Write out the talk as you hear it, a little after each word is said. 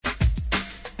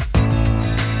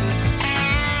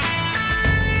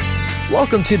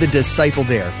Welcome to the Disciple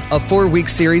Dare, a 4-week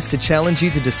series to challenge you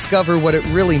to discover what it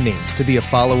really means to be a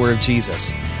follower of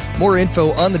Jesus. More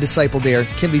info on the Disciple Dare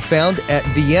can be found at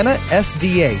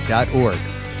viennasda.org.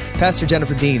 Pastor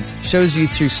Jennifer Deans shows you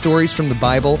through stories from the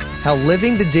Bible how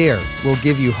living the dare will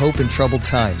give you hope in troubled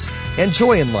times and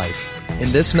joy in life.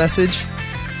 In this message,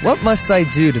 what must I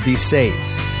do to be saved?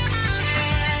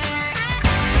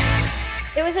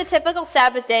 It was a typical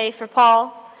Sabbath day for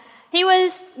Paul. He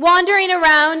was wandering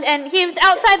around, and he was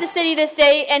outside the city this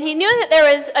day, and he knew that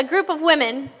there was a group of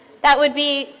women that would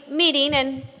be meeting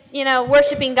and,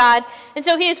 worshiping God. And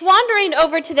so he was wandering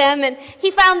over to them, and he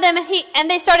found them,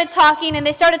 and they started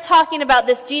talking about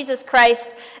this Jesus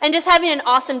Christ, and just having an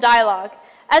awesome dialogue.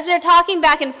 As they're talking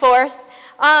back and forth,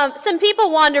 some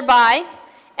people wander by,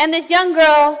 and this young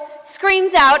girl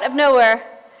screams out of nowhere,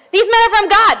 "These men are from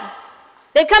God!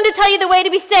 They've come to tell you the way to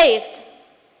be saved!"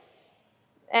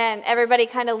 And everybody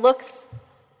kind of looks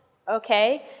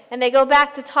okay, and they go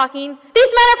back to talking.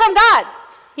 "These men are from God.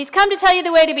 He's come to tell you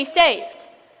the way to be saved."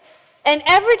 And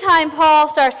every time Paul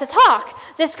starts to talk,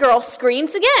 this girl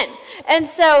screams again. And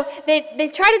so they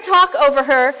try to talk over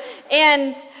her,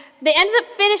 and they ended up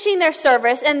finishing their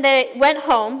service, and they went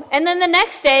home. And then the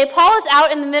next day, Paul is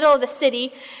out in the middle of the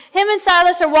city. Him and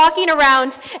Silas are walking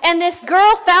around, and this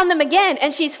girl found them again,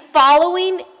 and she's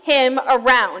following him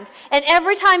around. And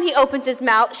every time he opens his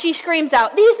mouth, she screams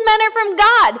out, "These men are from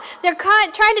God. They're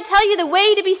trying to tell you the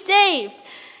way to be saved."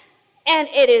 And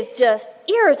it is just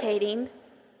irritating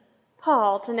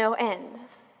Paul to no end.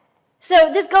 So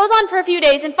this goes on for a few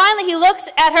days, and finally he looks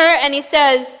at her and he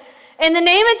says, "In the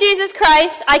name of Jesus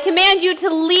Christ, I command you to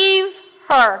leave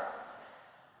her."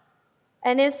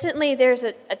 And instantly there's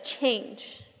a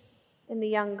change in the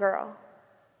young girl.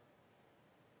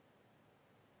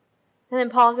 And then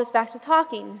Paul goes back to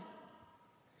talking.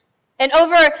 And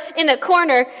over in the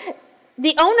corner,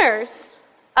 the owners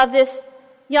of this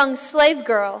young slave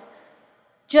girl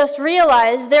just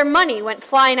realized their money went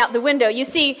flying out the window. You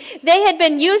see, they had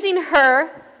been using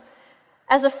her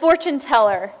as a fortune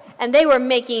teller, and they were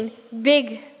making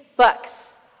big bucks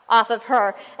off of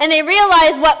her. And they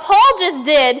realized what Paul just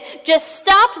did just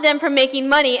stopped them from making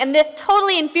money, and this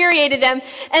totally infuriated them.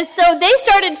 And so they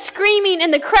started screaming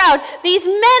in the crowd, "These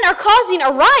men are causing a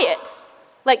riot."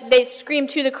 Like, they scream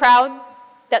to the crowd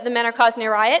that the men are causing a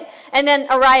riot, and then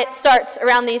a riot starts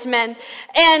around these men.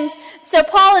 And so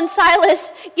Paul and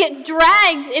Silas get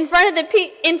dragged in front of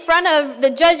the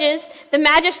judges, the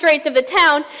magistrates of the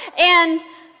town, and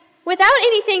without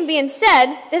anything being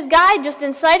said, this guy just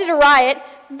incited a riot.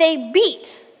 They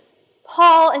beat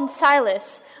Paul and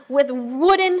Silas with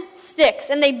wooden sticks,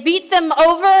 and they beat them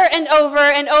over and over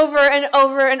and over and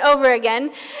over and over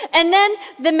again. And then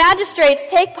the magistrates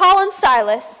take Paul and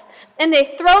Silas, and they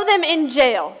throw them in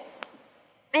jail.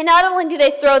 And not only do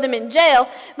they throw them in jail,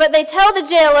 but they tell the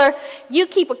jailer, "You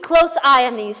keep a close eye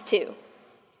on these two."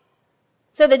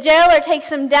 So the jailer takes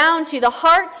them down to the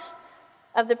heart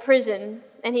of the prison,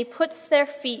 and he puts their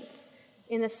feet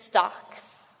in the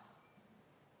stocks.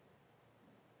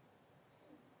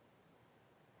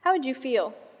 How would you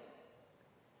feel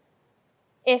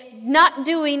if, not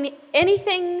doing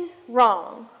anything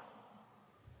wrong,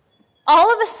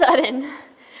 all of a sudden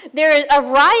there is a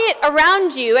riot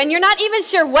around you and you're not even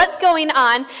sure what's going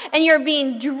on, and you're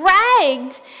being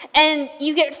dragged and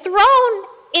you get thrown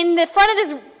in the front of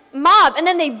this mob, and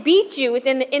then they beat you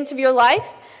within the inch of your life?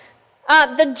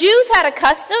 The Jews had a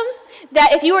custom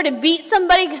that if you were to beat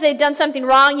somebody because they'd done something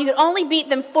wrong, you could only beat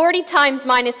them 40 times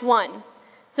minus 1.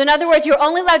 So in other words, you're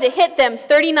only allowed to hit them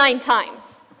 39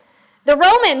 times. The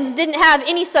Romans didn't have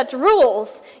any such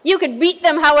rules. You could beat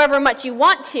them however much you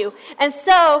want to. And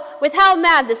so, with how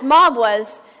mad this mob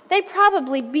was, they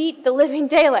probably beat the living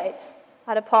daylights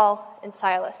out of Paul and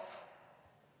Silas.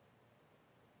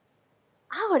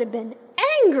 I would have been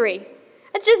angry.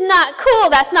 It's just not cool.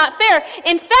 That's not fair.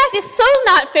 In fact, it's so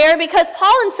not fair because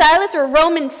Paul and Silas were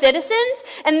Roman citizens,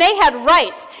 and they had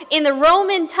rights. In the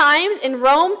Roman times, in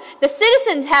Rome, the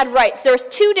citizens had rights. There was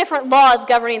 2 different laws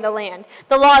governing the land.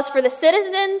 The laws for the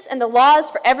citizens and the laws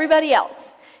for everybody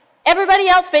else. Everybody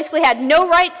else basically had no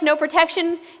rights, no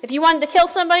protection. If you wanted to kill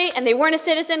somebody and they weren't a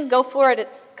citizen, go for it.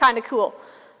 It's kind of cool.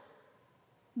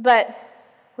 But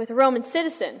with a Roman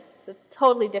citizen, it's a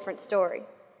totally different story.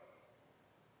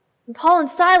 And Paul and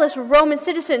Silas were Roman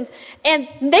citizens, and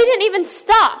they didn't even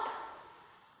stop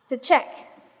to check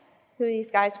who these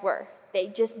guys were. They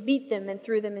just beat them and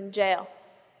threw them in jail.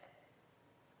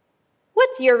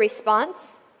 What's your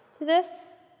response to this?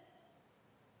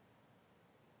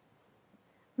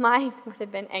 Mine would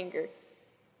have been anger.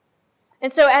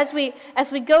 And so as we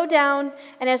go down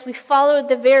and as we follow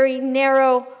the very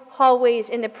narrow hallways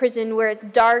in the prison where it's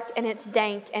dark and it's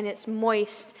dank and it's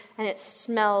moist and it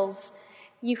smells.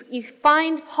 You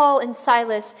find Paul and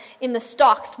Silas in the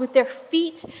stocks with their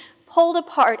feet pulled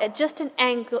apart at just an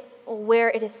angle where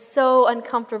it is so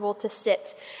uncomfortable to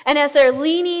sit. And as they're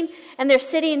leaning and they're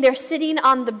sitting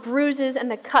on the bruises and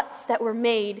the cuts that were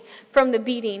made from the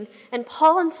beating. And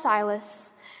Paul and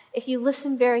Silas, if you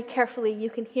listen very carefully, you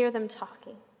can hear them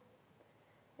talking.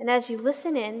 And as you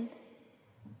listen in,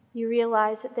 you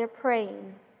realize that they're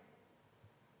praying.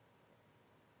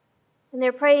 And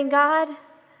they're praying, God,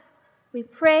 we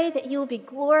pray that you will be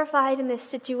glorified in this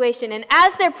situation. And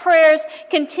as their prayers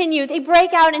continue, they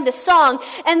break out into song,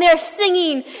 and they're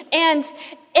singing, and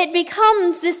it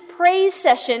becomes this praise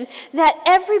session that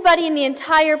everybody in the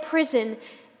entire prison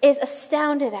is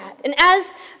astounded at. And as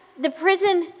the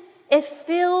prison is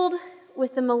filled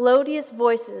with the melodious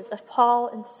voices of Paul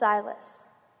and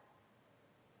Silas,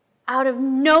 out of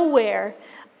nowhere,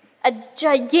 a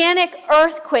gigantic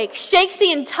earthquake shakes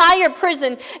the entire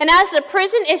prison, and as the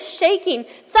prison is shaking,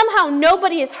 somehow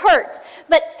nobody is hurt,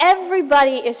 but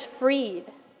everybody is freed.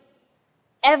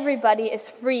 Everybody is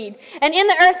freed. And in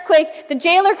the earthquake, the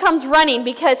jailer comes running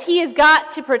because he has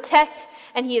got to protect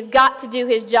and he has got to do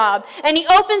his job. And he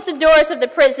opens the doors of the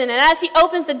prison, and as he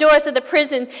opens the doors of the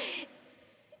prison,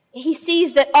 he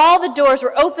sees that all the doors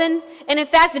were open, and in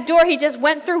fact, the door he just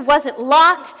went through wasn't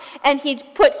locked, and he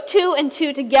puts 2 and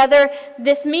 2 together.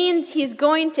 This means he's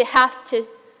going to have to...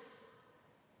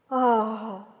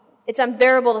 it's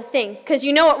unbearable to think, because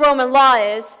you know what Roman law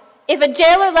is. If a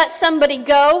jailer lets somebody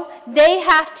go, they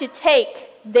have to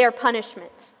take their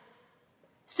punishment.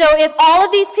 So if all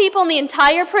of these people in the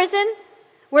entire prison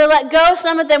were let go,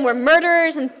 some of them were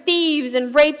murderers and thieves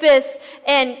and rapists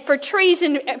and for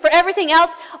treason, for everything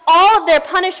else, all of their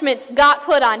punishments got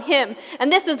put on him.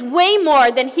 And this was way more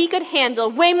than he could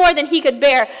handle, way more than he could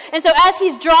bear. And so as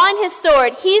he's drawing his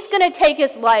sword, he's going to take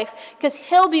his life because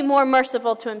he'll be more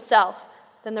merciful to himself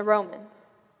than the Romans.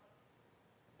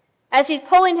 As he's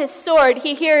pulling his sword,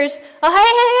 he hears, hey,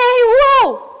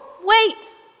 whoa, wait,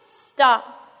 stop.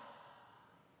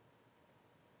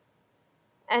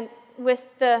 And with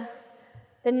the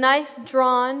knife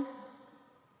drawn,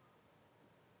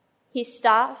 he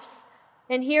stops,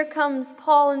 and here comes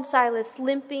Paul and Silas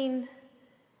limping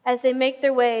as they make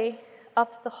their way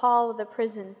up the hall of the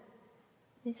prison.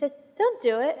 He said, don't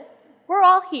do it. We're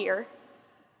all here.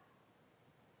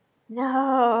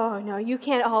 No, you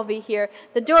can't all be here.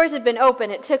 The doors have been open.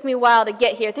 It took me a while to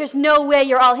get here. There's no way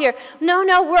you're all here. No,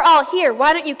 we're all here.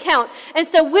 Why don't you count? And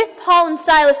so with Paul and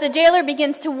Silas, the jailer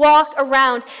begins to walk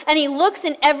around, and he looks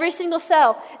in every single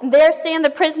cell, and there stand the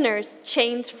prisoners,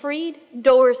 chains freed,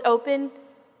 doors open,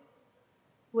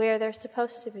 where they're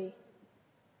supposed to be.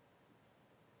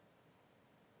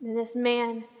 And this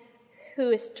man, who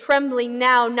is trembling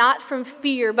now, not from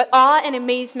fear, but awe and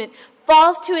amazement,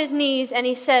 falls to his knees and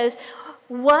he says,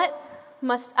 what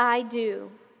must I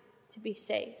do to be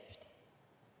saved?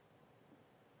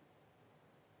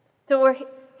 So we're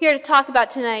here to talk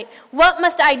about tonight. What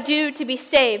must I do to be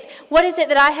saved? What is it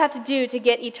that I have to do to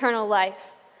get eternal life?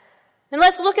 And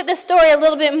let's look at this story a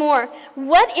little bit more.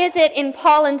 What is it in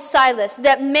Paul and Silas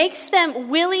that makes them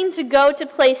willing to go to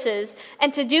places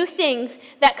and to do things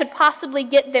that could possibly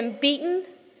get them beaten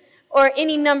or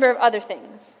any number of other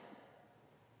things?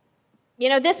 You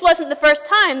know, this wasn't the first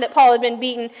time that Paul had been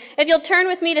beaten. If you'll turn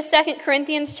with me to 2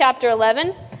 Corinthians chapter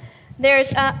 11,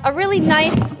 there's a really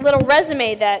nice little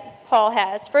resume that Paul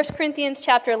has. 1 Corinthians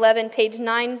chapter 11, page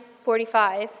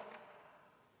 945.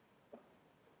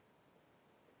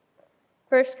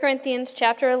 1 Corinthians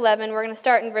chapter 11, we're going to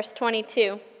start in verse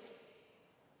 22.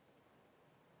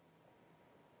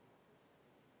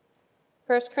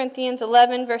 1 Corinthians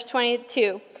 11, verse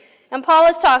 22. And Paul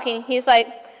is talking. He's like,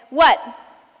 what?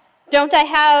 Don't you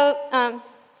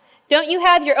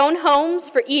have your own homes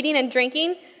for eating and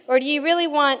drinking? Or do you really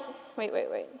want... Wait.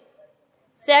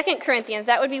 2 Corinthians,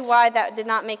 that would be why that did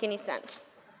not make any sense.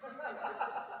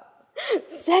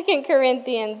 2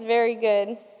 Corinthians, very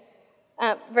good.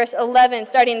 Verse 11,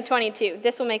 starting in 22.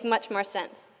 This will make much more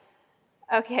sense.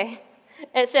 Okay.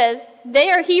 It says, they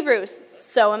are Hebrews,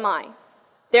 so am I.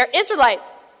 They're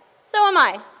Israelites, so am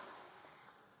I.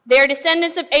 They are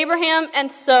descendants of Abraham,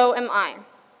 and so am I.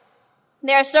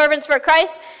 They are servants for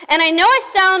Christ, and I know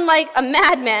I sound like a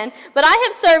madman, but I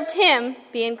have served him,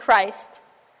 being Christ,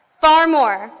 far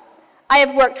more. I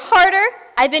have worked harder.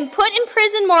 I've been put in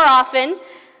prison more often.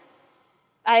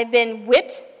 I've been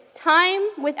whipped time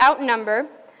without number.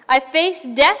 I've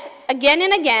faced death again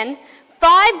and again.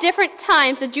 5 different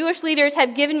times the Jewish leaders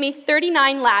have given me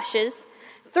 39 lashes.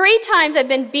 3 times I've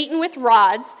been beaten with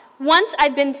rods. Once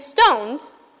I've been stoned.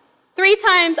 3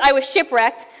 times I was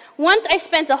shipwrecked. Once I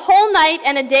spent a whole night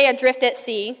and a day adrift at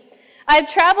sea. I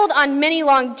have traveled on many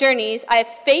long journeys. I have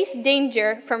faced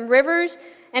danger from rivers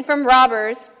and from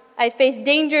robbers. I have faced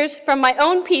dangers from my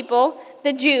own people,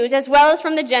 the Jews, as well as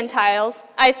from the Gentiles.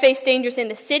 I have faced dangers in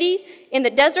the city, in the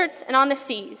deserts, and on the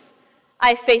seas. I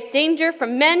have faced danger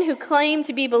from men who claim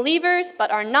to be believers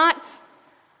but are not.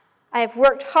 I have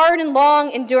worked hard and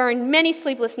long, enduring many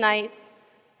sleepless nights.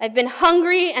 I have been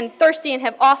hungry and thirsty and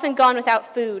have often gone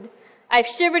without food. I have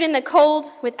shivered in the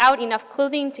cold without enough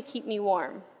clothing to keep me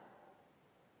warm.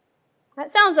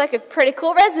 That sounds like a pretty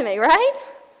cool resume, right?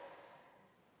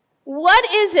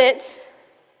 What is it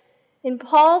in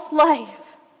Paul's life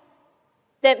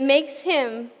that makes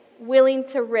him willing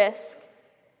to risk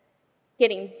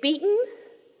getting beaten,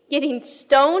 getting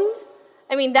stoned?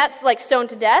 I mean, that's like stoned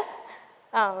to death.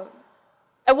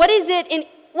 What is it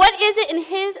in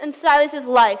his and Silas's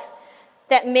life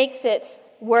that makes it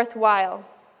worthwhile?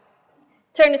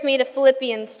 Turn with me to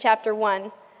Philippians chapter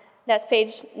 1. That's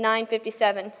page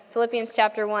 957. Philippians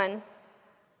chapter 1.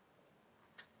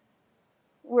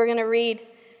 We're going to read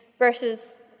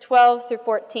verses 12 through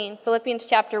 14. Philippians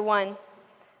chapter 1.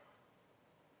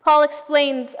 Paul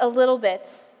explains a little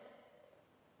bit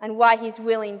on why he's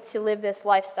willing to live this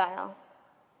lifestyle.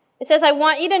 It says, I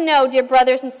want you to know, dear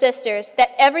brothers and sisters, that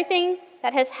everything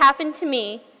that has happened to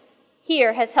me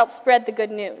here has helped spread the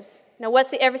good news. Now,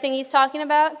 what's everything he's talking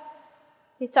about?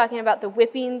 He's talking about the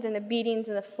whippings and the beatings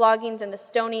and the floggings and the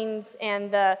stonings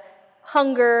and the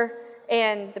hunger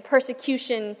and the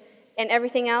persecution and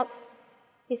everything else.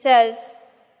 He says,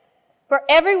 for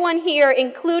everyone here,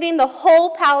 including the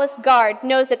whole palace guard,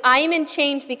 knows that I am in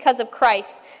chains because of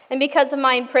Christ and because of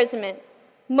my imprisonment.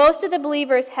 Most of the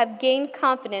believers have gained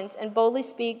confidence and boldly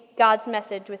speak God's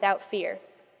message without fear.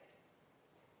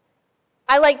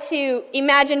 I like to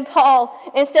imagine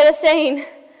Paul, instead of saying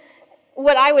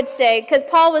what I would say, because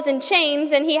Paul was in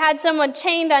chains and he had someone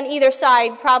chained on either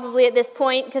side probably at this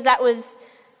point, because that was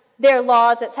their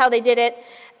laws, that's how they did it.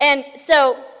 And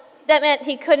so that meant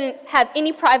he couldn't have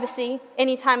any privacy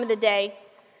any time of the day.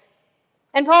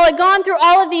 And Paul had gone through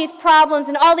all of these problems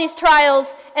and all these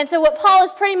trials, and so what Paul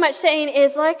is pretty much saying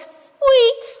is like,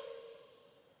 sweet,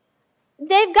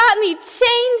 they've got me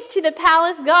chained to the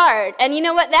palace guard. And you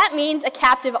know what that means? A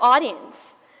captive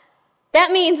audience. That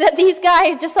means that these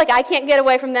guys, just like I can't get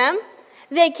away from them,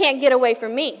 they can't get away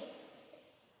from me.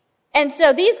 And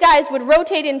so these guys would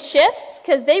rotate in shifts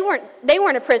because they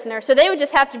weren't a prisoner, so they would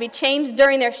just have to be chained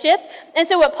during their shift. And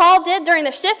so what Paul did during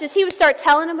the shift is he would start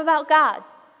telling them about God.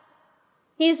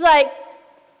 He's like,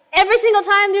 every single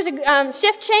time there's a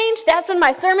shift change, that's when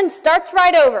my sermon starts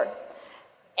right over.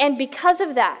 And because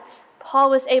of that,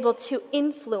 Paul was able to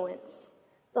influence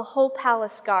the whole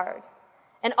palace guard.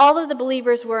 And all of the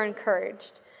believers were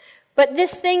encouraged. But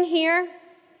this thing here,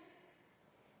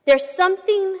 there's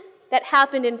something that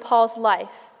happened in Paul's life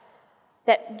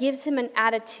that gives him an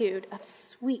attitude of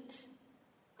sweet.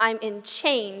 I'm in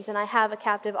chains and I have a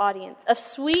captive audience. Of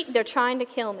sweet, they're trying to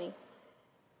kill me.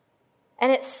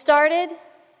 And it started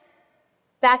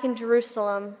back in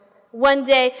Jerusalem. One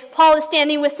day, Paul is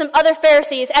standing with some other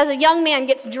Pharisees as a young man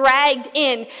gets dragged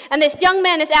in. And this young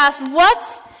man is asked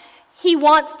what he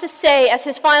wants to say as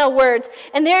his final words.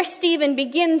 And there Stephen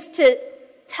begins to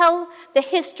tell the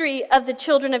history of the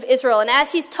children of Israel. And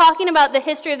as he's talking about the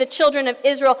history of the children of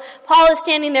Israel, Paul is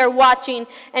standing there watching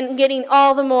and getting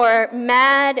all the more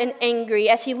mad and angry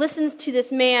as he listens to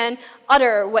this man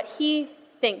utter what he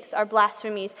thinks are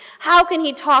blasphemies. How can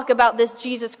he talk about this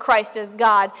Jesus Christ as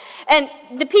God? And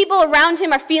the people around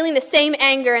him are feeling the same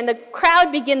anger, and the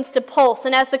crowd begins to pulse.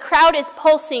 And as the crowd is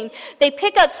pulsing, they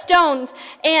pick up stones,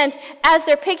 and as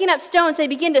they're picking up stones, they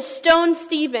begin to stone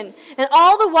Stephen. And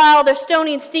all the while they're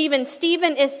stoning Stephen,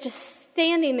 Stephen is just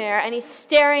standing there, and he's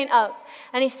staring up.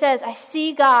 And he says, I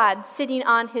see God sitting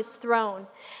on his throne.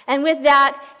 And with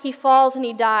that, he falls and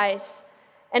he dies.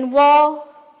 And while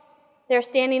they're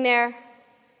standing there,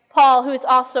 Paul, who is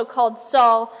also called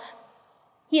Saul,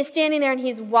 he is standing there and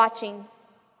he's watching.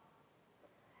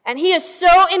 And he is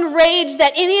so enraged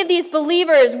that any of these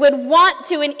believers would want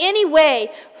to in any way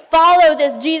follow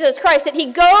this Jesus Christ that he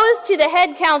goes to the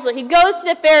head council, he goes to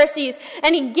the Pharisees,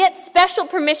 and he gets special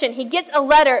permission. He gets a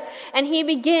letter, and he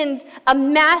begins a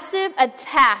massive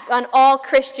attack on all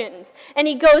Christians. And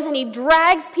he goes and he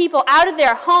drags people out of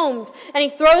their homes, and he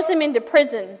throws them into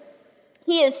prison.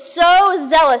 He is so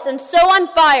zealous and so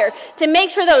on fire to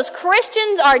make sure those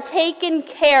Christians are taken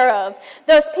care of.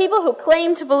 Those people who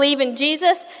claim to believe in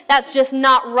Jesus, that's just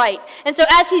not right. And so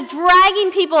as he's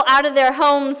dragging people out of their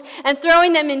homes and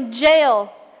throwing them in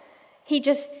jail, he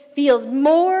just feels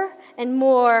more and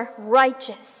more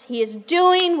righteous. He is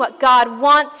doing what God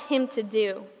wants him to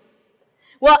do.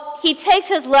 Well, he takes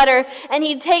his letter and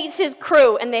he takes his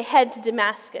crew and they head to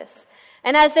Damascus.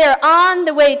 And as they're on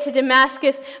the way to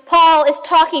Damascus, Paul is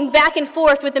talking back and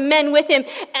forth with the men with him,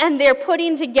 and they're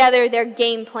putting together their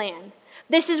game plan.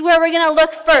 This is where we're going to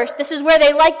look first. This is where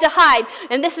they like to hide.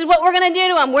 And this is what we're going to do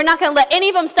to them. We're not going to let any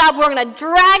of them stop. We're going to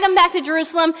drag them back to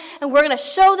Jerusalem, and we're going to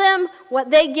show them what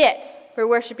they get for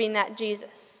worshiping that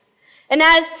Jesus. And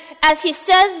as he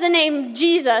says the name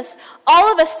Jesus,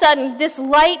 all of a sudden, this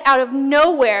light out of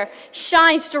nowhere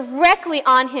shines directly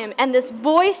on him, and this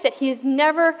voice that he has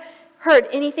never heard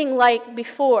anything like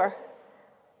before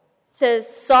says,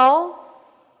 "Saul,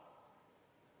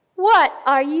 what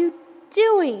are you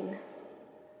doing?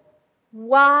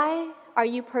 Why are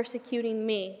you persecuting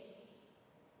me?"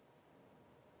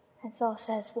 And Saul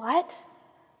says, "What?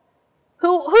 Who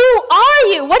are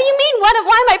you? What do you mean? Why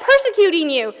am I persecuting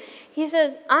you?" He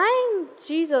says, "I'm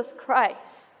Jesus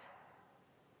Christ."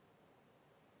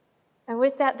 And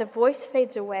with that, the voice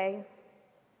fades away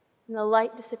and the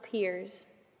light disappears.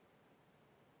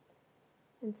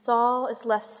 And Saul is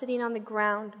left sitting on the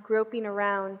ground, groping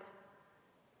around.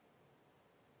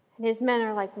 And his men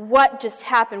are like, "What just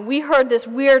happened? We heard this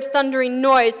weird thundering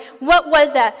noise. What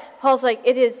was that?" Paul's like,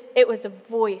 it was a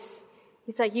voice.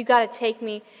 He's like, "You got to take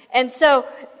me." And so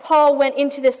Paul went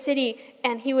into the city,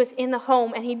 and he was in the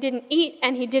home, and he didn't eat,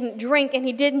 and he didn't drink, and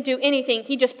he didn't do anything.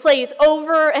 He just plays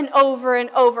over and over and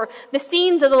over the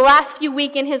scenes of the last few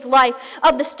weeks in his life,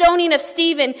 of the stoning of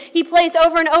Stephen. He plays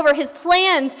over and over his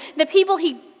plans, the people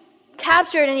he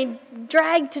captured and he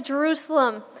dragged to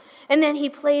Jerusalem. And then he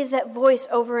plays that voice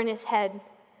over in his head.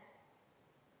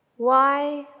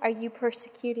 "Why are you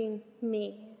persecuting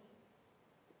me?"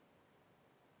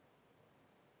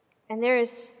 And there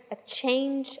is a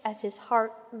change as his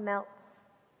heart melts.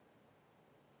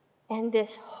 And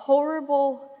this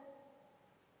horrible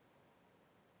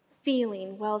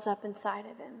feeling wells up inside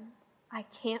of him. I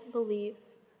can't believe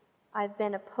I've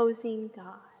been opposing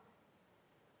God.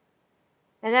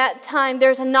 And at that time,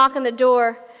 there's a knock on the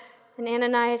door, and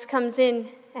Ananias comes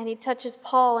in, and he touches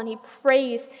Paul, and he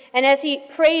prays. And as he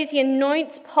prays, he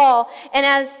anoints Paul. And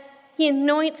as he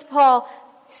anoints Paul,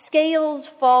 scales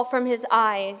fall from his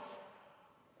eyes.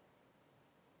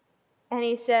 And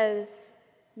he says,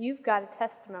 "You've got a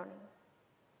testimony.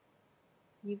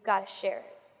 You've got to share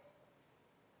it."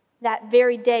 That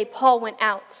very day, Paul went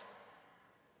out.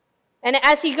 And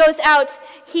as he goes out,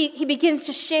 he begins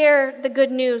to share the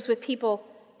good news with people.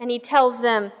 And he tells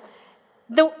them,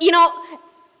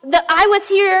 I was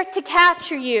here to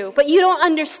capture you, but you don't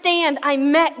understand. I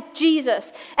met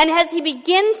Jesus. And as he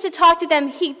begins to talk to them,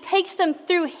 he takes them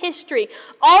through history.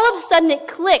 All of a sudden it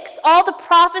clicks. All the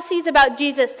prophecies about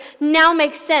Jesus now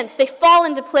make sense. They fall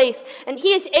into place. And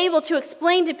he is able to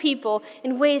explain to people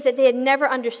in ways that they had never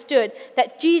understood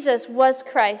that Jesus was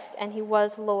Christ and he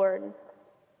was Lord.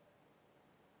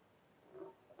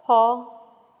 Paul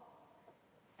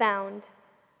found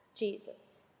Jesus.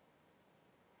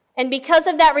 And because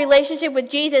of that relationship with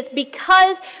Jesus,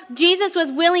 because Jesus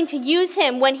was willing to use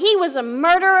him when he was a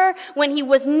murderer, when he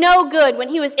was no good, when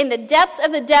he was in the depths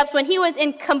of the depths, when he was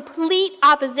in complete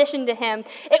opposition to him,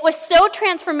 it was so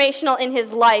transformational in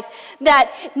his life that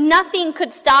nothing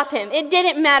could stop him. It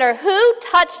didn't matter who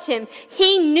touched him.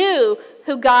 He knew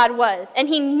who God was, and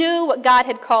he knew what God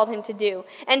had called him to do.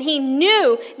 And he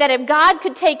knew that if God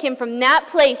could take him from that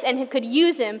place and could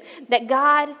use him, that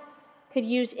God could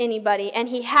use anybody, and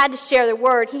he had to share the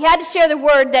word. He had to share the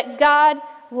word that God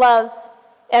loves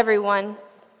everyone.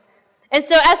 And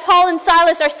so as Paul and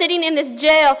Silas are sitting in this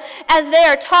jail, as they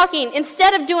are talking,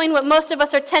 instead of doing what most of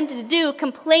us are tempted to do,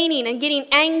 complaining and getting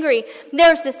angry,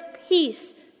 there's this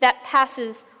peace that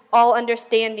passes all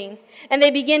understanding. And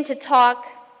they begin to talk,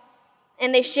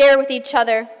 and they share with each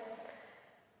other.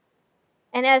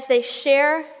 And as they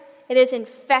share, it is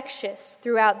infectious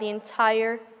throughout the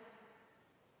entire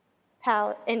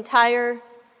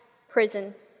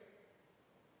prison.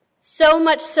 So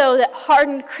much so that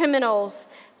hardened criminals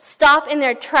stop in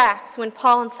their tracks when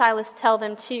Paul and Silas tell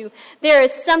them to. There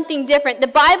is something different. The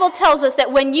Bible tells us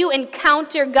that when you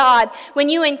encounter God, when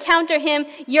you encounter him,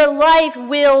 your life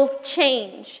will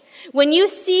change. When you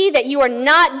see that you are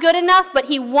not good enough, but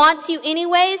he wants you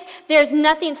anyways, there's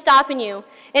nothing stopping you.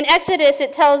 In Exodus,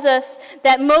 it tells us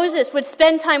that Moses would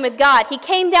spend time with God. He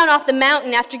came down off the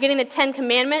mountain after getting the 10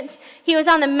 Commandments. He was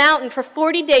on the mountain for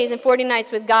 40 days and 40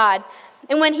 nights with God.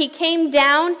 And when he came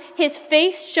down, his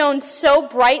face shone so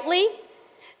brightly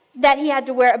that he had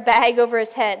to wear a bag over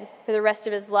his head for the rest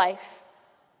of his life.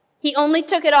 He only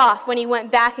took it off when he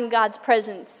went back in God's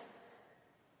presence.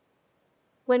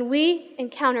 When we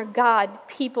encounter God,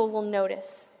 people will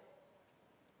notice.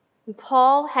 And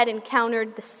Paul had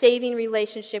encountered the saving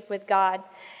relationship with God.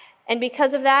 And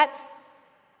because of that,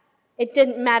 it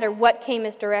didn't matter what came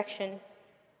his direction.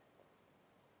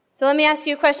 So let me ask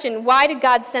you a question. Why did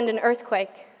God send an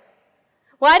earthquake?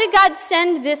 Why did God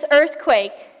send this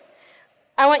earthquake?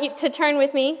 I want you to turn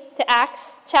with me to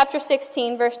Acts chapter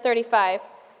 16, verse 35.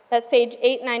 That's page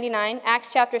 899, Acts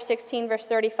chapter 16, verse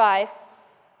 35.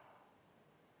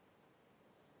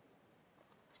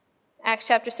 Acts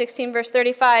chapter 16, verse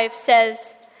 35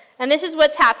 says, and this is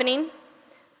what's happening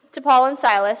to Paul and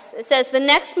Silas. It says, the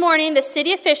next morning the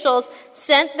city officials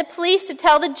sent the police to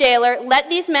tell the jailer, let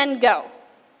these men go.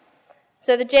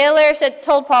 So the jailer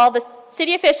told Paul, the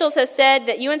city officials have said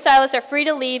that you and Silas are free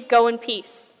to leave, go in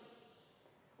peace.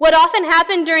 What often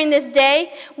happened during this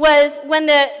day was when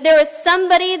there was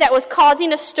somebody that was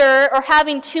causing a stir or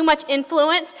having too much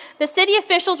influence, the city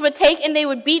officials would take and they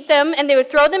would beat them and they would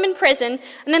throw them in prison,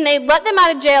 and then they'd let them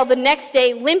out of jail the next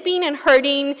day, limping and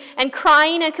hurting and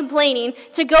crying and complaining,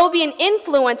 to go be an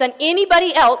influence on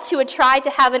anybody else who would try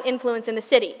to have an influence in the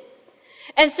city.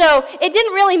 And so it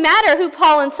didn't really matter who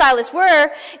Paul and Silas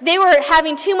were. They were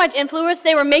having too much influence.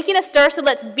 They were making a stir, so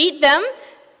let's beat them,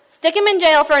 stick them in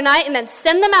jail for a night, and then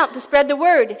send them out to spread the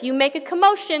word. If you make a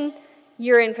commotion,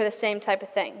 you're in for the same type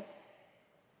of thing.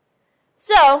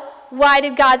 So, why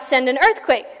did God send an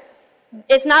earthquake?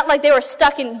 It's not like they were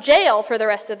stuck in jail for the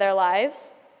rest of their lives.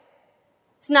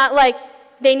 It's not like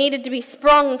they needed to be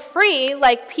sprung free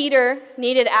like Peter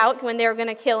needed out when they were going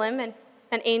to kill him and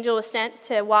an angel was sent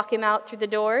to walk him out through the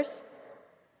doors.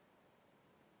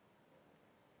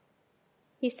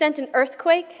 He sent an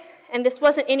earthquake. And this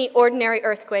wasn't any ordinary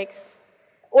earthquakes.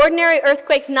 Ordinary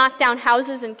earthquakes knock down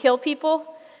houses and kill people.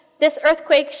 This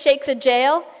earthquake shakes a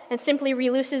jail and simply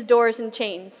relooses doors and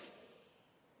chains.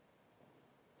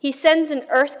 He sends an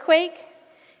earthquake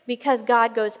because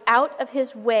God goes out of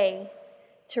his way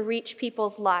to reach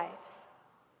people's lives.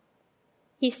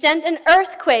 He sent an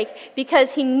earthquake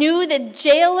because he knew the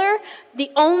jailer,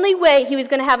 the only way he was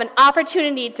going to have an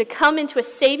opportunity to come into a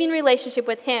saving relationship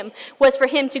with him was for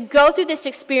him to go through this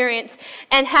experience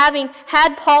and having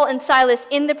had Paul and Silas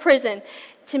in the prison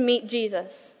to meet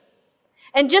Jesus.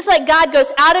 And just like God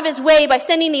goes out of his way by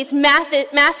sending these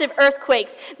massive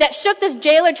earthquakes that shook this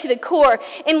jailer to the core,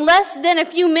 in less than a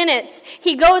few minutes,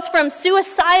 he goes from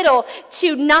suicidal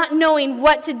to not knowing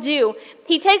what to do.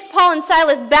 He takes Paul and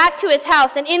Silas back to his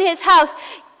house, and in his house,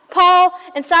 Paul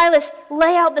and Silas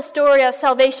lay out the story of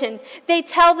salvation. They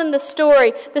tell them the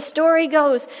story. The story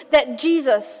goes that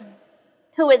Jesus,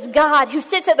 who is God, who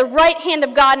sits at the right hand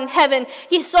of God in heaven,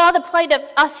 he saw the plight of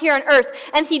us here on earth,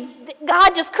 and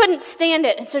God just couldn't stand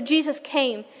it. And so Jesus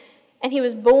came, and he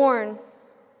was born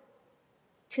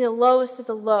to the lowest of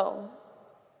the low.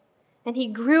 And he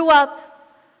grew up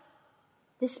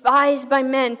despised by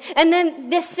men. And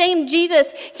then this same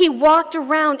Jesus, he walked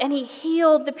around and he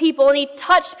healed the people and he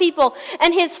touched people.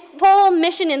 And his full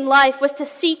mission in life was to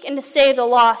seek and to save the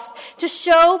lost, to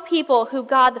show people who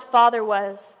God the Father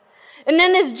was. And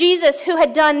then this Jesus who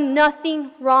had done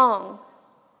nothing wrong.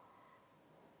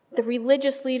 The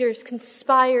religious leaders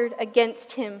conspired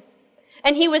against him.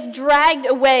 And he was dragged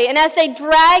away. And as they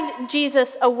dragged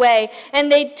Jesus away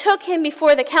and they took him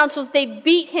before the councils, they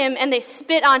beat him and they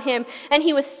spit on him. And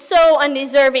he was so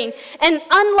undeserving. And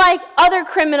unlike other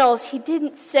criminals, he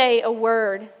didn't say a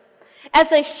word. As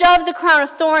they shoved the crown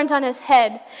of thorns on his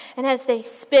head and as they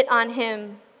spit on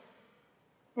him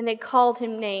and they called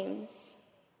him names,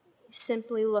 he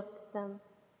simply looked at them.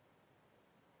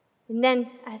 And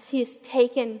then as he is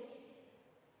taken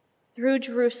through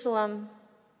Jerusalem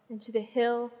into the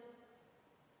hill,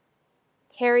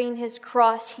 carrying his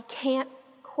cross, he can't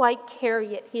quite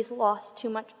carry it. He's lost too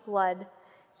much blood.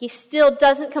 He still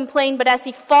doesn't complain, but as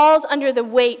he falls under the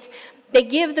weight, they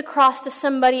give the cross to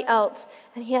somebody else,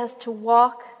 and he has to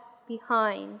walk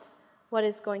behind what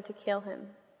is going to kill him.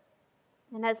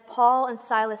 And as Paul and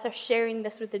Silas are sharing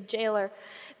this with the jailer,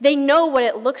 they know what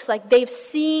it looks like. They've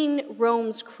seen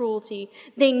Rome's cruelty.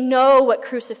 They know what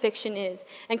crucifixion is.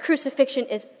 And crucifixion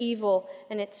is evil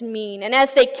and it's mean. And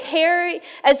as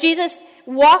Jesus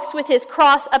walks with his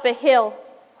cross up a hill,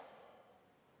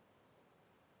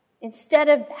 instead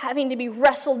of having to be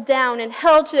wrestled down and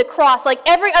held to the cross like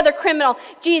every other criminal,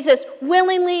 Jesus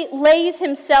willingly lays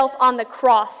himself on the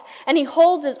cross. And he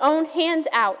holds his own hands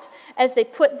out as they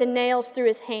put the nails through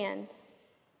his hand.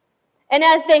 And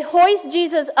as they hoist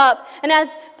Jesus up, and as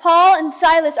Paul and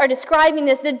Silas are describing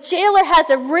this, the jailer has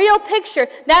a real picture.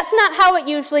 That's not how it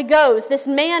usually goes. This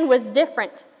man was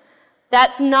different.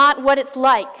 That's not what it's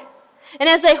like. And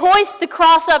as they hoist the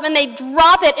cross up and they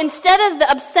drop it, instead of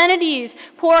the obscenities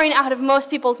pouring out of most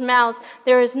people's mouths,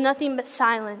 there is nothing but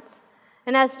silence.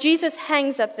 And as Jesus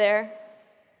hangs up there,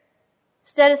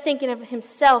 instead of thinking of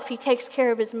himself, he takes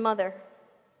care of his mother.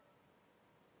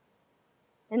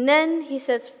 And then he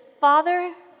says,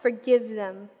 "Father, forgive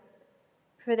them,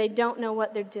 for they don't know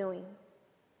what they're doing."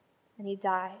 And he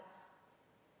dies.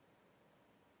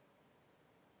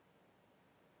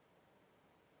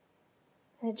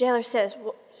 And the jailer says,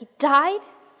 "Well, he died?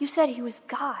 You said he was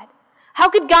God. How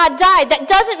could God die? That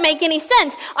doesn't make any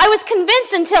sense. I was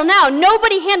convinced until now.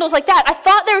 Nobody handles like that. I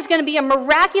thought there was going to be a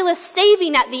miraculous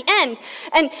saving at the end."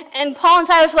 And Paul and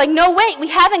Silas were like, "No, wait, we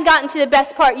haven't gotten to the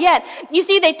best part yet." You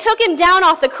see, they took him down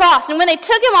off the cross. And when they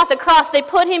took him off the cross, they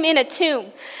put him in a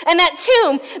tomb. And that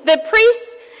tomb, the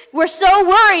priests were so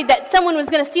worried that someone was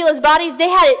going to steal his body, they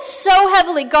had it so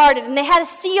heavily guarded, and they had a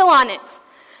seal on it.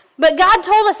 But God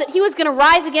told us that he was going to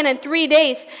rise again in 3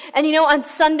 days. And you know, on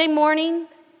Sunday morning,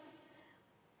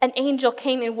 an angel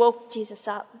came and woke Jesus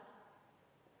up.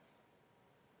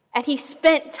 And he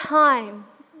spent time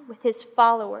with his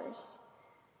followers.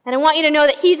 And I want you to know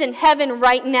that he's in heaven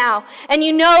right now. And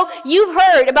you know, you've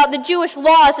heard about the Jewish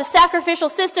laws, the sacrificial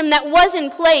system that was in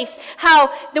place,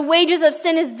 how the wages of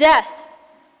sin is death.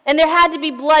 And there had to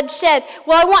be blood shed.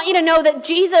 Well, I want you to know that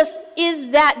Jesus is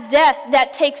that death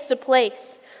that takes the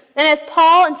place. And as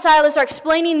Paul and Silas are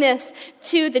explaining this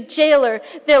to the jailer,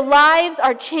 their lives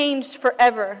are changed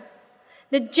forever.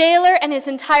 The jailer and his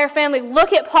entire family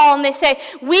look at Paul and they say,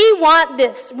 "We want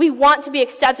this. We want to be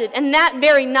accepted." And that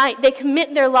very night, they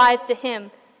commit their lives to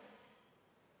him.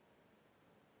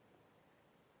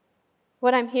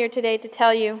 What I'm here today to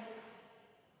tell you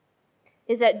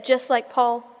is that just like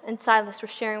Paul and Silas were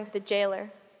sharing with the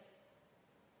jailer,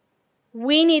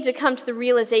 we need to come to the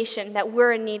realization that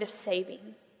we're in need of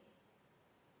saving.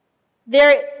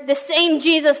 The same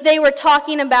Jesus they were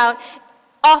talking about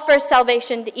offers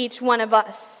salvation to each one of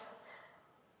us.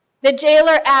 The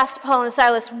jailer asked Paul and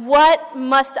Silas, "What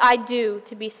must I do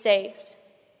to be saved?"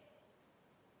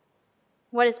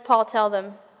 What does Paul tell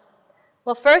them?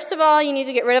 Well, first of all, you need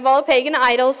to get rid of all the pagan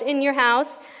idols in your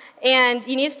house, and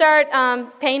you need to start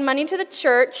paying money to the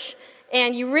church,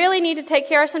 and you really need to take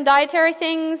care of some dietary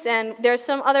things, and there's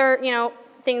some other,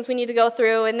 things we need to go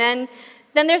through, and then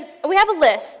we have a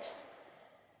list.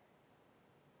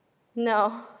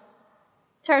 No.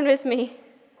 Turn with me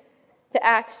to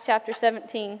Acts chapter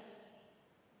 17.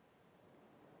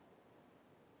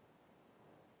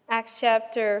 Acts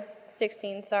chapter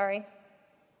 16, sorry.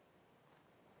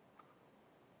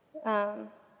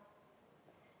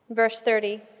 Verse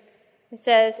 30. It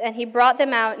says, "And he brought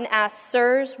them out and asked,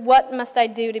 'Sirs, what must I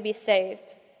do to be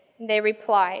saved?' And they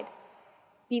replied,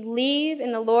 'Believe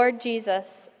in the Lord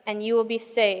Jesus, and you will be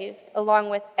saved, along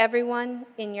with everyone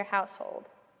in your household.'"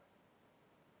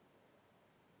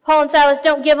 Paul and Silas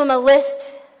don't give them a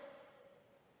list.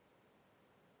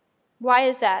 Why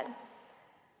is that?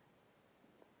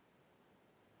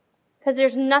 Because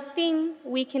there's nothing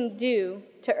we can do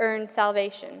to earn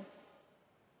salvation.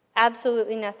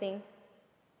 Absolutely nothing.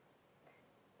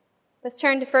 Let's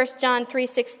turn to 1 John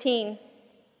 3:16.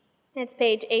 It's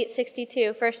page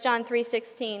 862, 1 John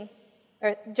 3:16.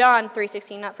 Or John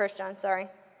 3:16, not 1 John, sorry.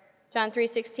 John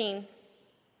 3:16.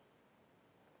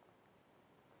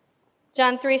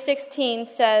 John 3:16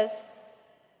 says,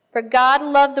 "For God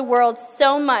loved the world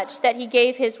so much that he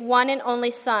gave his one and only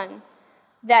Son,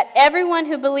 that everyone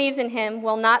who believes in him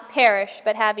will not perish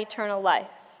but have eternal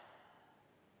life."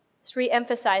 This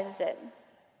re-emphasizes it.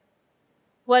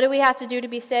 What do we have to do to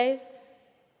be saved?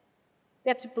 We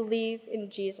have to believe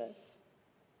in Jesus.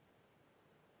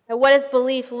 Now, what does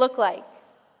belief look like?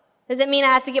 Does it mean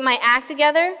I have to get my act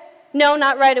together? No,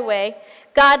 not right away.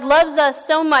 God loves us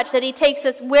so much that he takes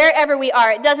us wherever we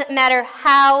are. It doesn't matter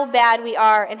how bad we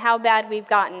are and how bad we've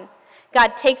gotten.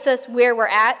 God takes us where we're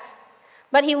at,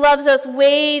 but he loves us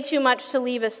way too much to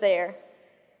leave us there.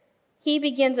 He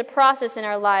begins a process in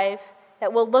our life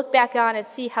that we'll look back on and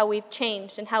see how we've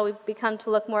changed and how we've become to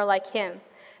look more like him.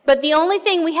 But the only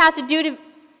thing we have to do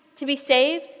to be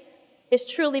saved is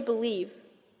truly believe.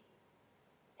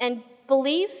 And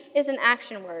belief is an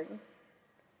action word.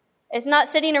 It's not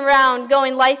sitting around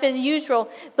going life as usual.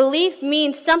 Belief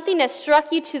means something has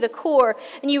struck you to the core,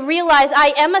 and you realize,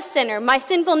 I am a sinner. My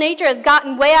sinful nature has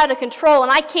gotten way out of control, and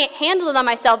I can't handle it on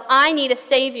myself. I need a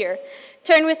Savior.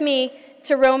 Turn with me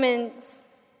to Romans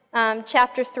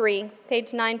chapter 3,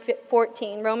 page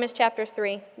 914. Romans chapter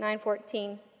 3,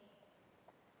 914.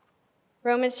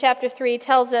 Romans chapter 3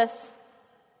 tells us,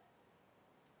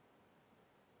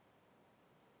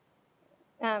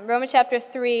 Romans chapter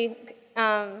 3,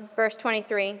 verse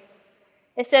 23.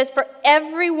 It says, "For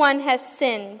everyone has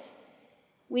sinned.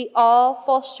 We all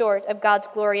fall short of God's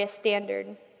glorious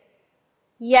standard.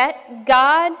 Yet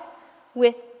God,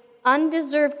 with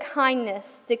undeserved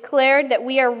kindness, declared that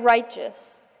we are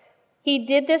righteous. He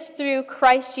did this through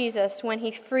Christ Jesus when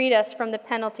he freed us from the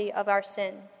penalty of our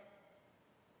sins."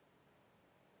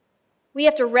 We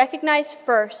have to recognize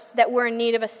first that we're in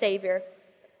need of a Savior.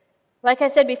 Like I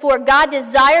said before, God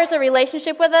desires a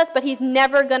relationship with us, but he's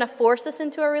never going to force us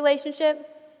into a relationship.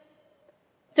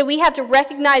 So we have to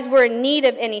recognize we're in need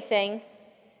of anything.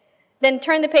 Then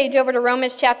turn the page over to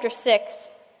Romans chapter 6,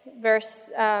 verse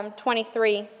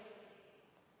 23.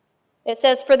 It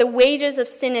says, "For the wages of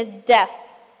sin is death."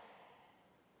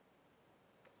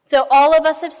 So all of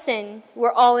us have sinned.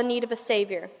 We're all in need of a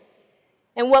Savior.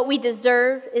 And what we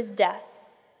deserve is death.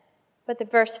 But the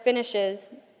verse finishes,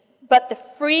 "But the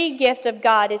free gift of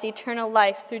God is eternal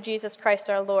life through Jesus Christ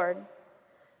our Lord."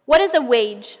 What is a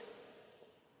wage?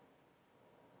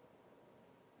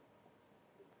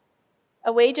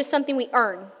 A wage is something we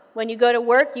earn. When you go to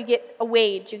work, you get a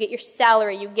wage. You get your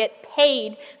salary. You get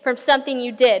paid from something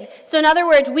you did. So in other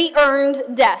words, we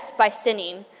earned death by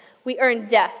sinning. We earned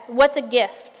death. What's a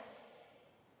gift?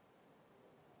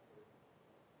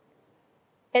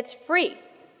 It's free.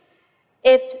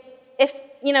 If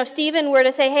Stephen were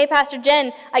to say, "Hey, Pastor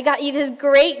Jen, I got you this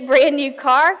great brand new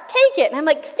car, take it." And I'm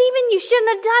like, "Stephen, you shouldn't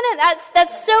have done it.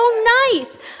 That's so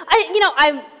nice.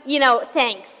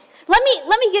 Thanks.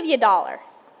 Let me give you $1.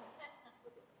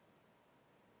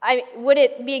 Would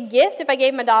it be a gift if I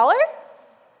gave him $1?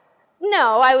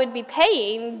 No, I would be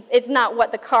paying. It's not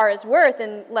what the car is worth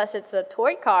unless it's a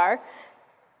toy car.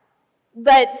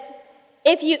 But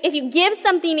if you give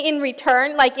something in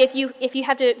return, like if you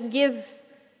have to give,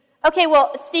 okay,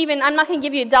 well, Stephen, I'm not going to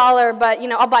give you $1, but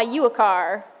I'll buy you a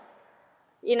car.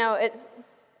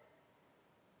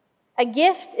 A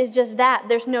gift is just that.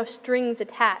 There's no strings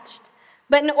attached.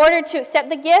 But in order to accept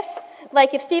the gift,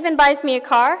 like if Stephen buys me a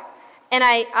car, and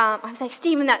I was like,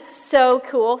 "Stephen, that's so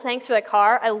cool. Thanks for the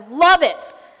car. I love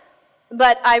it."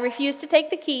 But I refuse to take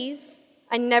the keys.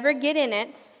 I never get in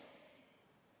it.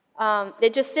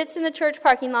 It just sits in the church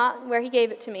parking lot where he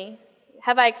gave it to me.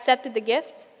 Have I accepted the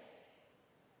gift?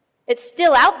 It's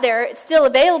still out there. It's still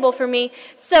available for me.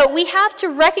 So we have to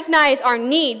recognize our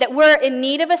need, that we're in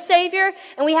need of a Savior,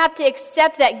 and we have to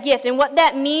accept that gift. And what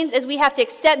that means is we have to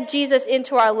accept Jesus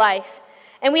into our life.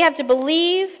 And we have to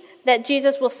believe that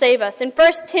Jesus will save us. In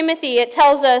 1 Timothy, it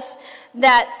tells us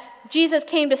that Jesus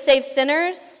came to save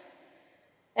sinners.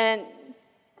 And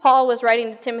Paul was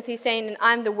writing to Timothy saying, "And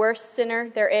I'm the worst sinner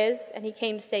there is, and he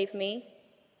came to save me."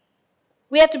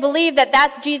 We have to believe that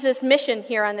that's Jesus' mission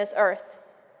here on this earth.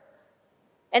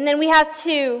 And then we have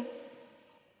to,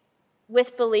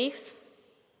 with belief,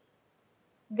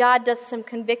 God does some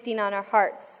convicting on our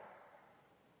hearts.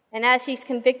 And as he's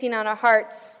convicting on our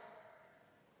hearts,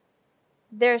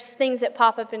 there's things that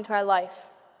pop up into our life.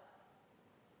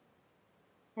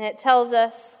 And it tells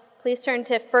us, please turn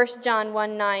to 1 John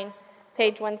 1:9,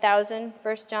 page 1000,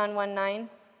 1 John 1:9.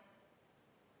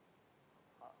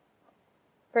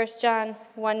 1 John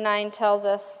 1:9 tells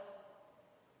us,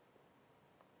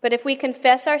 "But if we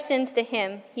confess our sins to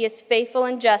him, he is faithful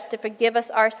and just to forgive us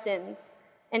our sins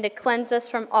and to cleanse us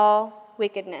from all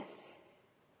wickedness."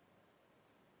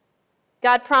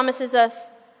 God promises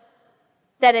us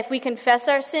that if we confess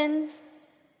our sins,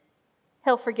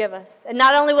 he'll forgive us. And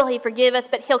not only will he forgive us,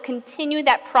 but he'll continue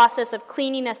that process of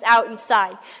cleaning us out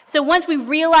inside. So once we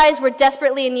realize we're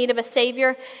desperately in need of a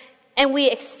Savior, and we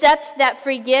accept that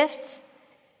free gift,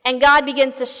 and God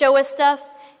begins to show us stuff,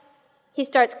 he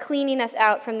starts cleaning us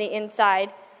out from the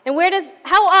inside. And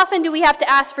how often do we have to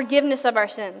ask forgiveness of our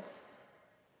sins?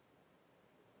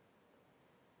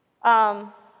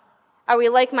 Are we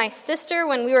like my sister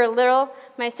when we were little?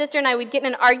 My sister and I would get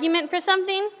in an argument for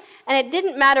something, and it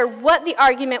didn't matter what the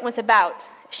argument was about.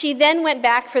 She then went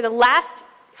back for the last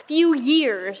few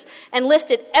years and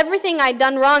listed everything I'd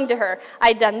done wrong to her.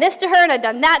 I'd done this to her, and I'd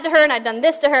done that to her, and I'd done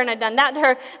this to her, and I'd done that to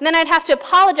her. And then I'd have to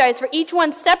apologize for each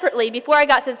one separately before I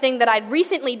got to the thing that I'd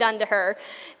recently done to her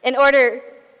in order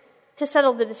to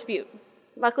settle the dispute.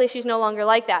 Luckily, she's no longer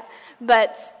like that.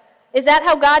 But is that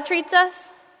how God treats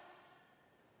us?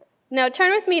 Now,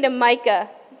 turn with me to Micah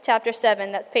chapter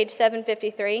 7. That's page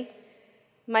 753.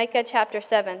 Micah chapter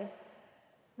 7.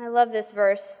 I love this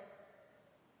verse.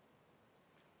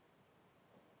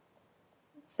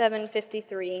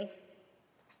 753.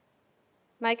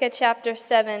 Micah chapter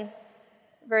 7,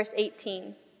 verse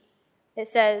 18. It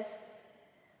says,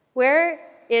 "Where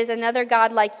is another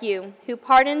God like you, who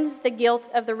pardons the guilt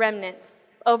of the remnant,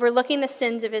 overlooking the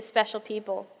sins of his special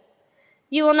people?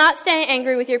 You will not stay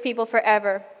angry with your people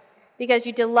forever, because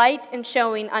you delight in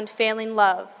showing unfailing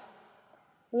love.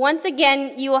 Once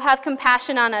again, you will have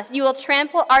compassion on us. You will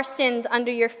trample our sins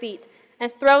under your feet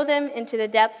and throw them into the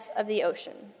depths of the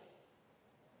ocean.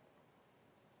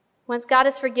 Once God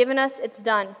has forgiven us, it's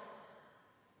done.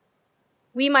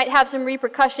 We might have some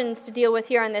repercussions to deal with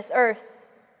here on this earth,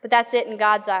 but that's it in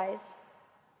God's eyes.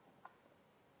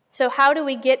 So how do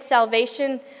we get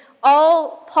salvation?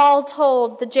 All Paul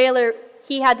told the jailer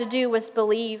he had to do was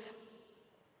believe.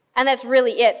 And that's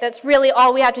really it. That's really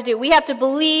all we have to do. We have to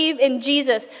believe in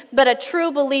Jesus, but a true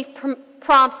belief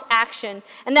prompts action.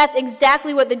 And that's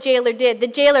exactly what the jailer did. The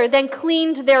jailer then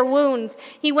cleaned their wounds.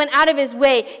 He went out of his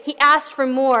way. He asked for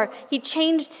more. He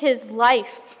changed his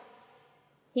life.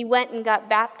 He went and got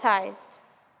baptized.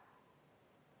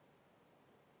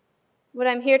 What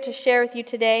I'm here to share with you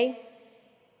today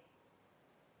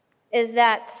is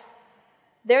that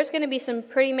there's going to be some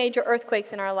pretty major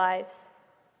earthquakes in our lives.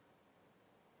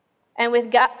 And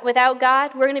without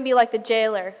God, we're going to be like the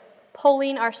jailer,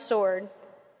 pulling our sword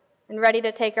and ready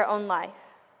to take our own life.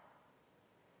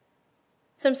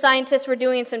 Some scientists were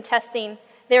doing some testing.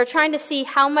 They were trying to see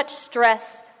how much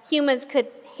stress humans could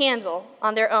handle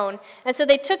on their own. And so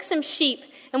they took some sheep,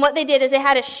 and what they did is they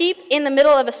had a sheep in the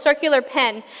middle of a circular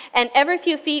pen, and every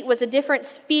few feet was a different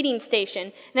feeding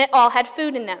station, and it all had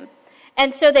food in them.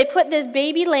 And so they put this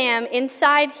baby lamb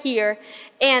inside here,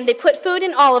 and they put food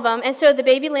in all of them, and so the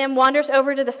baby lamb wanders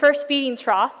over to the first feeding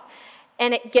trough,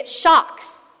 and it gets shocked.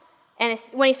 And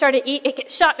when he started to eat, it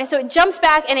gets shocked, and so it jumps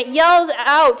back, and it yells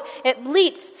out, it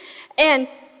bleats, and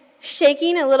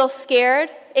shaking, a little scared,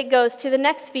 it goes to the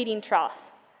next feeding trough.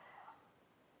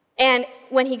 And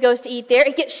when he goes to eat there,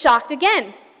 it gets shocked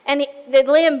again. And the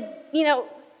lamb,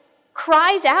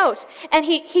 cries out. And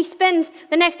he spends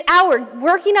the next hour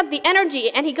working up the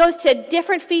energy, and he goes to a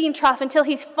different feeding trough until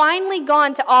he's finally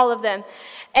gone to all of them.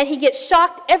 And he gets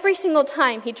shocked every single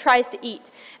time he tries to eat.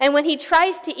 And when he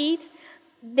tries to eat,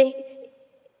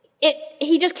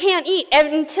 he just can't eat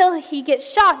until he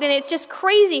gets shocked, and it's just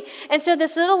crazy. And so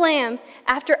this little lamb,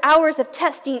 after hours of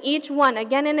testing each one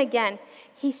again and again,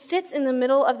 he sits in the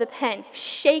middle of the pen,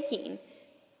 shaking,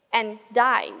 and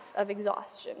dies of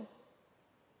exhaustion.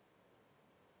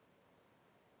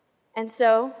 And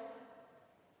so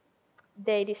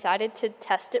they decided to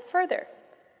test it further.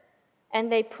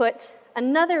 And they put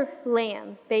another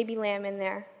lamb, baby lamb, in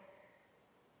there.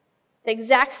 The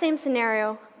exact same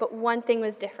scenario, but one thing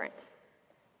was different.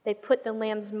 They put the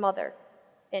lamb's mother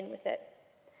in with it.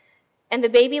 And the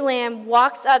baby lamb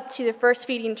walks up to the first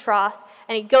feeding trough,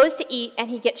 and he goes to eat, and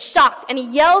he gets shocked, and he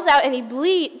yells out, and he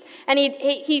bleeds, and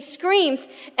he screams,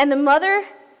 and the mother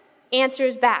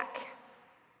answers back.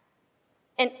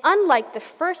 And unlike the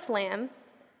first lamb,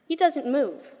 he doesn't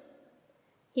move.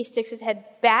 He sticks his head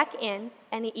back in,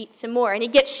 and he eats some more, and he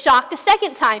gets shocked a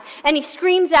second time, and he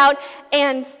screams out,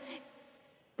 and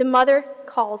the mother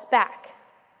calls back.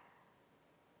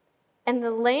 And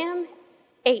the lamb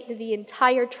ate the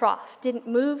entire trough, didn't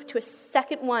move to a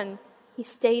second one. He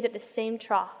stayed at the same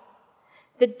trough.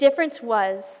 The difference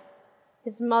was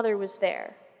his mother was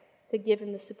there to give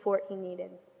him the support he needed.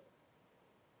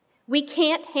 We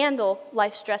can't handle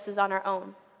life stresses on our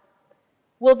own.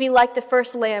 We'll be like the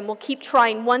first lamb. We'll keep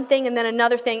trying one thing and then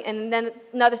another thing and then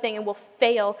another thing, and we'll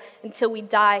fail until we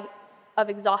die of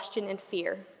exhaustion and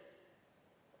fear.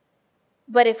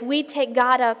 But if we take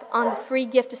God up on the free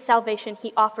gift of salvation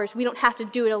he offers, we don't have to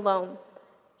do it alone.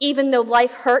 Even though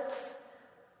life hurts,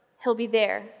 he'll be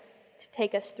there to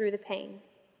take us through the pain.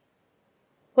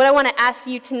 What I want to ask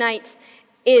you tonight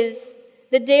is,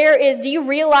 the dare is, do you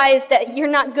realize that you're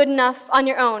not good enough on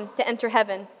your own to enter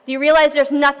heaven? Do you realize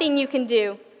there's nothing you can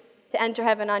do to enter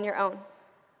heaven on your own?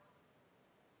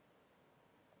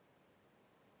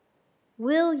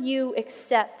 Will you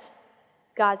accept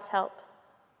God's help?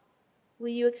 Will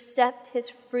you accept his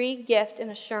free gift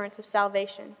and assurance of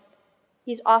salvation?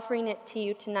 He's offering it to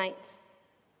you tonight.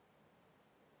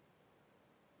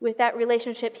 With that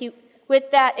relationship,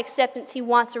 with that acceptance, he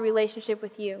wants a relationship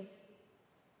with you.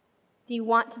 Do you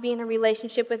want to be in a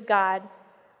relationship with God?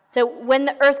 So when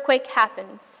the earthquake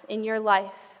happens in your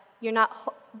life, you're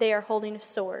not there holding a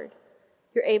sword.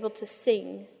 You're able to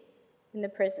sing in the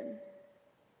prison.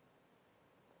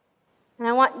 And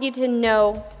I want you to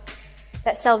know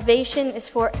that salvation is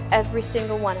for every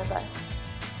single one of us.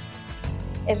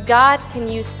 If God can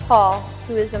use Paul,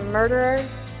 who is a murderer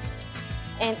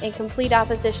and in complete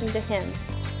opposition to him,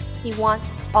 he wants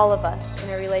all of us in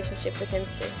a relationship with him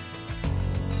too.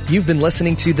 You've been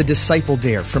listening to The Disciple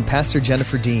Dare from Pastor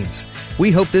Jennifer Deans.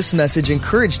 We hope this message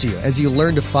encouraged you as you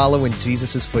learn to follow in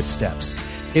Jesus' footsteps.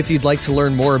 If you'd like to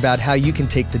learn more about how you can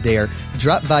take the dare,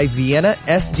 drop by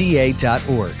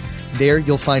viennasda.org. There,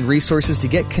 you'll find resources to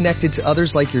get connected to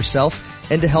others like yourself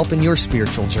and to help in your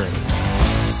spiritual journey.